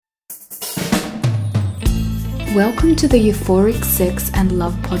Welcome to the Euphoric Sex and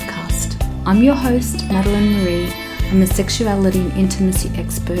Love podcast. I'm your host, Madeline Marie. I'm a sexuality and intimacy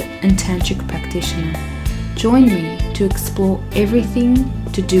expert and tantric practitioner. Join me to explore everything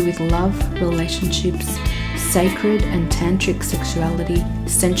to do with love, relationships, sacred and tantric sexuality,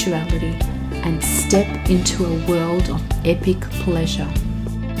 sensuality, and step into a world of epic pleasure.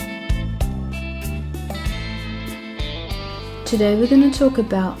 Today we're going to talk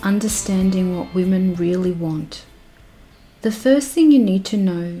about understanding what women really want. The first thing you need to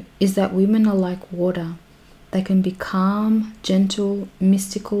know is that women are like water. They can be calm, gentle,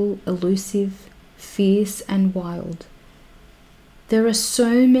 mystical, elusive, fierce, and wild. There are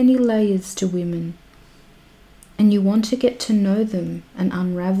so many layers to women, and you want to get to know them and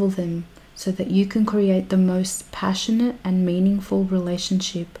unravel them so that you can create the most passionate and meaningful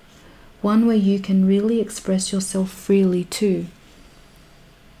relationship. One where you can really express yourself freely too.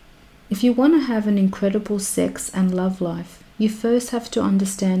 If you want to have an incredible sex and love life, you first have to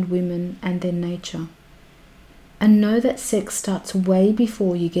understand women and their nature. And know that sex starts way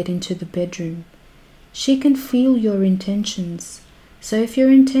before you get into the bedroom. She can feel your intentions. So if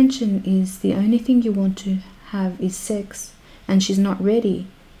your intention is the only thing you want to have is sex, and she's not ready,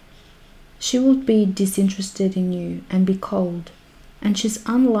 she will be disinterested in you and be cold. And she's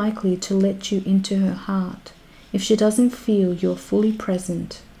unlikely to let you into her heart if she doesn't feel you're fully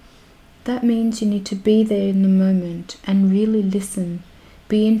present. That means you need to be there in the moment and really listen,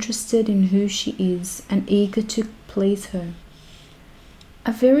 be interested in who she is and eager to please her.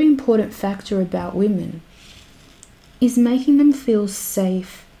 A very important factor about women is making them feel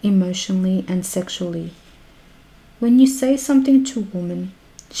safe emotionally and sexually. When you say something to a woman,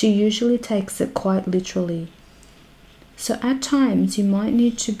 she usually takes it quite literally. So at times you might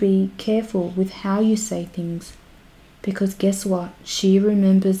need to be careful with how you say things, because guess what? She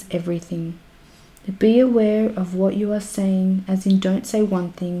remembers everything. Be aware of what you are saying, as in don't say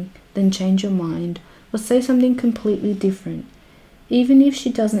one thing, then change your mind, or say something completely different. Even if she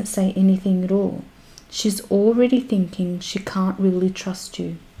doesn't say anything at all, she's already thinking she can't really trust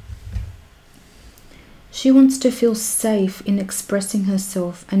you. She wants to feel safe in expressing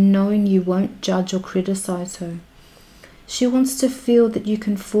herself and knowing you won't judge or criticize her. She wants to feel that you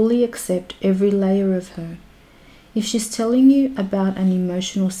can fully accept every layer of her. If she's telling you about an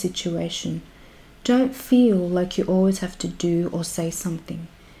emotional situation, don't feel like you always have to do or say something.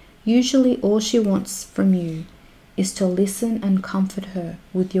 Usually all she wants from you is to listen and comfort her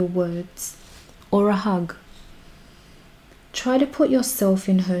with your words or a hug. Try to put yourself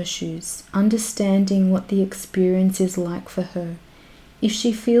in her shoes, understanding what the experience is like for her. If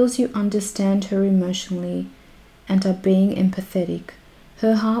she feels you understand her emotionally and are being empathetic,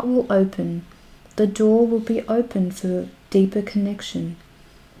 her heart will open. The door will be open for deeper connection.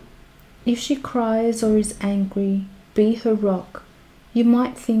 If she cries or is angry, be her rock. You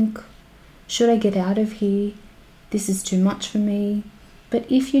might think, should I get out of here? This is too much for me. But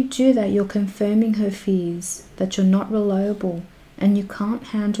if you do that, you're confirming her fears, that you're not reliable and you can't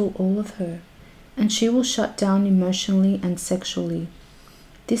handle all of her, and she will shut down emotionally and sexually.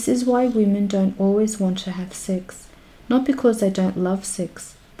 This is why women don't always want to have sex. Not because they don't love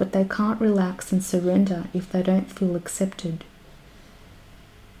sex, but they can't relax and surrender if they don't feel accepted.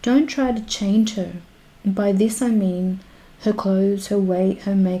 Don't try to change her. And by this I mean her clothes, her weight,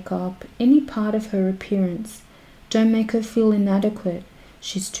 her makeup, any part of her appearance. Don't make her feel inadequate.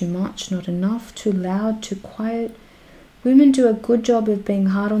 She's too much, not enough, too loud, too quiet. Women do a good job of being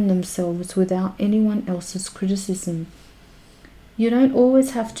hard on themselves without anyone else's criticism. You don't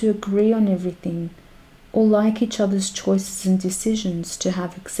always have to agree on everything or like each other's choices and decisions to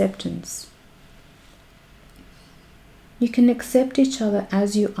have acceptance. You can accept each other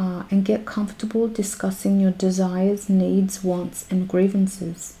as you are and get comfortable discussing your desires, needs, wants, and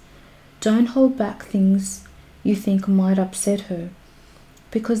grievances. Don't hold back things you think might upset her,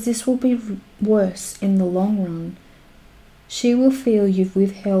 because this will be worse in the long run. She will feel you've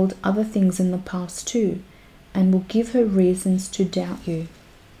withheld other things in the past too, and will give her reasons to doubt you.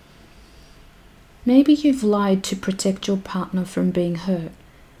 Maybe you've lied to protect your partner from being hurt,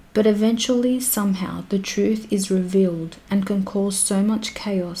 but eventually, somehow, the truth is revealed and can cause so much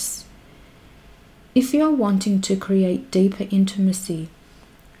chaos. If you're wanting to create deeper intimacy,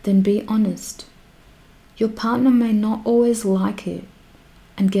 then be honest. Your partner may not always like it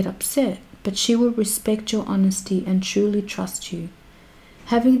and get upset, but she will respect your honesty and truly trust you.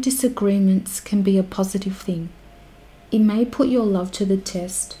 Having disagreements can be a positive thing. It may put your love to the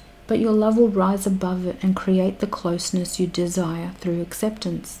test, but your love will rise above it and create the closeness you desire through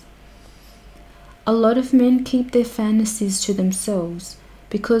acceptance. A lot of men keep their fantasies to themselves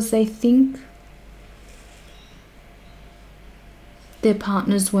because they think their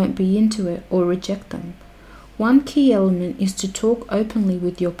partners won't be into it or reject them. One key element is to talk openly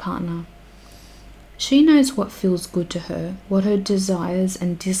with your partner. She knows what feels good to her, what her desires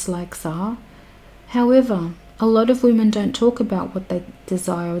and dislikes are. However, a lot of women don't talk about what they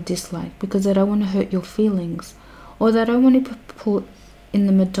desire or dislike because they don't want to hurt your feelings, or they don't want to be put in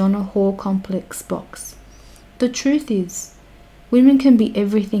the Madonna whore complex box. The truth is, women can be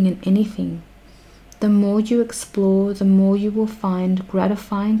everything and anything. The more you explore, the more you will find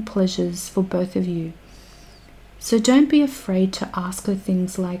gratifying pleasures for both of you. So don't be afraid to ask her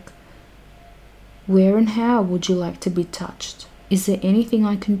things like, where and how would you like to be touched? Is there anything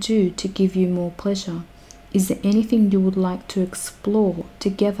I can do to give you more pleasure? Is there anything you would like to explore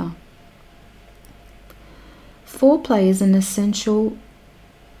together? Foreplay is an essential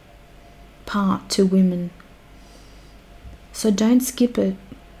part to women, so don't skip it.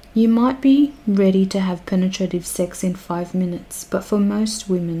 You might be ready to have penetrative sex in 5 minutes, but for most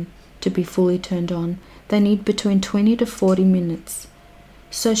women to be fully turned on, they need between 20 to 40 minutes.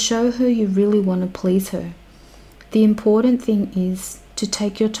 So show her you really want to please her. The important thing is to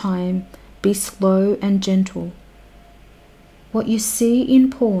take your time, be slow and gentle. What you see in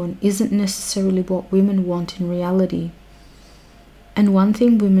porn isn't necessarily what women want in reality. And one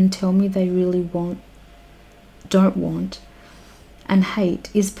thing women tell me they really don't want, and hate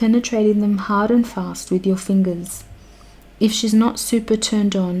is penetrating them hard and fast with your fingers. If she's not super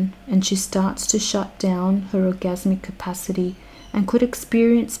turned on and she starts to shut down her orgasmic capacity and could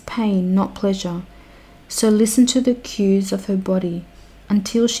experience pain, not pleasure, so listen to the cues of her body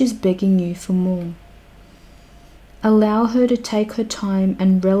until she's begging you for more. Allow her to take her time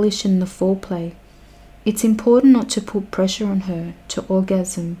and relish in the foreplay. It's important not to put pressure on her to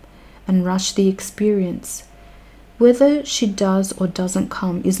orgasm and rush the experience. Whether she does or doesn't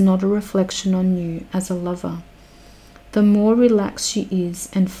come is not a reflection on you as a lover. The more relaxed she is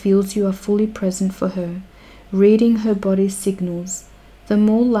and feels you are fully present for her, reading her body's signals, the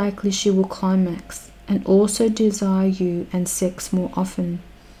more likely she will climax and also desire you and sex more often.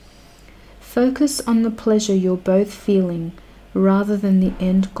 Focus on the pleasure you're both feeling rather than the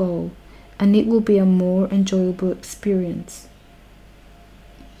end goal, and it will be a more enjoyable experience.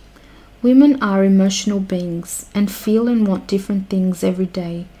 Women are emotional beings and feel and want different things every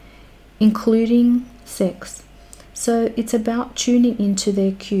day, including sex. So it's about tuning into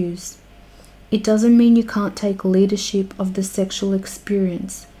their cues. It doesn't mean you can't take leadership of the sexual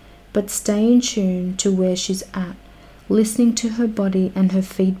experience, but stay in tune to where she's at, listening to her body and her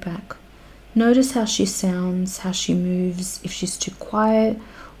feedback. Notice how she sounds, how she moves, if she's too quiet,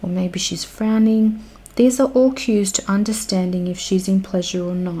 or maybe she's frowning. These are all cues to understanding if she's in pleasure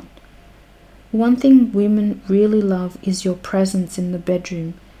or not. One thing women really love is your presence in the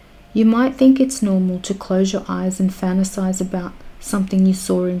bedroom. You might think it's normal to close your eyes and fantasize about something you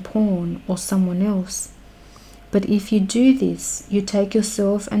saw in porn or someone else. But if you do this, you take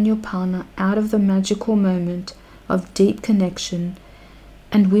yourself and your partner out of the magical moment of deep connection,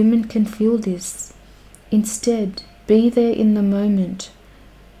 and women can feel this. Instead, be there in the moment,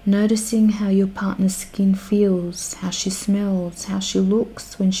 noticing how your partner's skin feels, how she smells, how she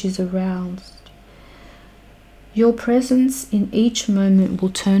looks when she's aroused. Your presence in each moment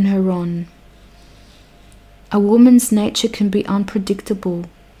will turn her on. A woman's nature can be unpredictable.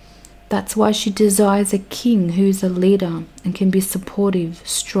 That's why she desires a king who is a leader and can be supportive,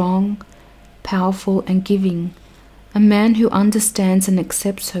 strong, powerful, and giving. A man who understands and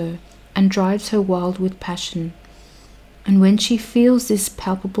accepts her and drives her wild with passion. And when she feels this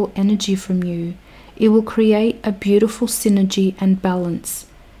palpable energy from you, it will create a beautiful synergy and balance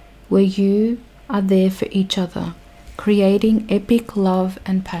where you are there for each other, creating epic love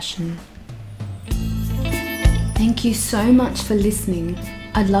and passion. Thank you so much for listening.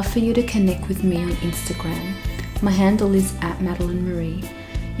 I'd love for you to connect with me on Instagram. My handle is @MadelineMarie.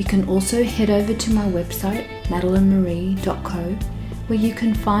 You can also head over to my website, madelinemarie.co, where you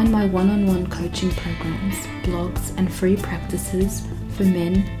can find my one-on-one coaching programs, blogs, and free practices for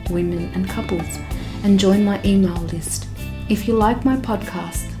men, women, and couples, and join my email list. If you like my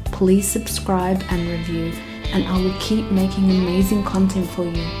podcast, please subscribe and review, and I will keep making amazing content for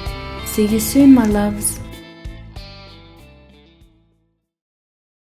you. See you soon, my loves.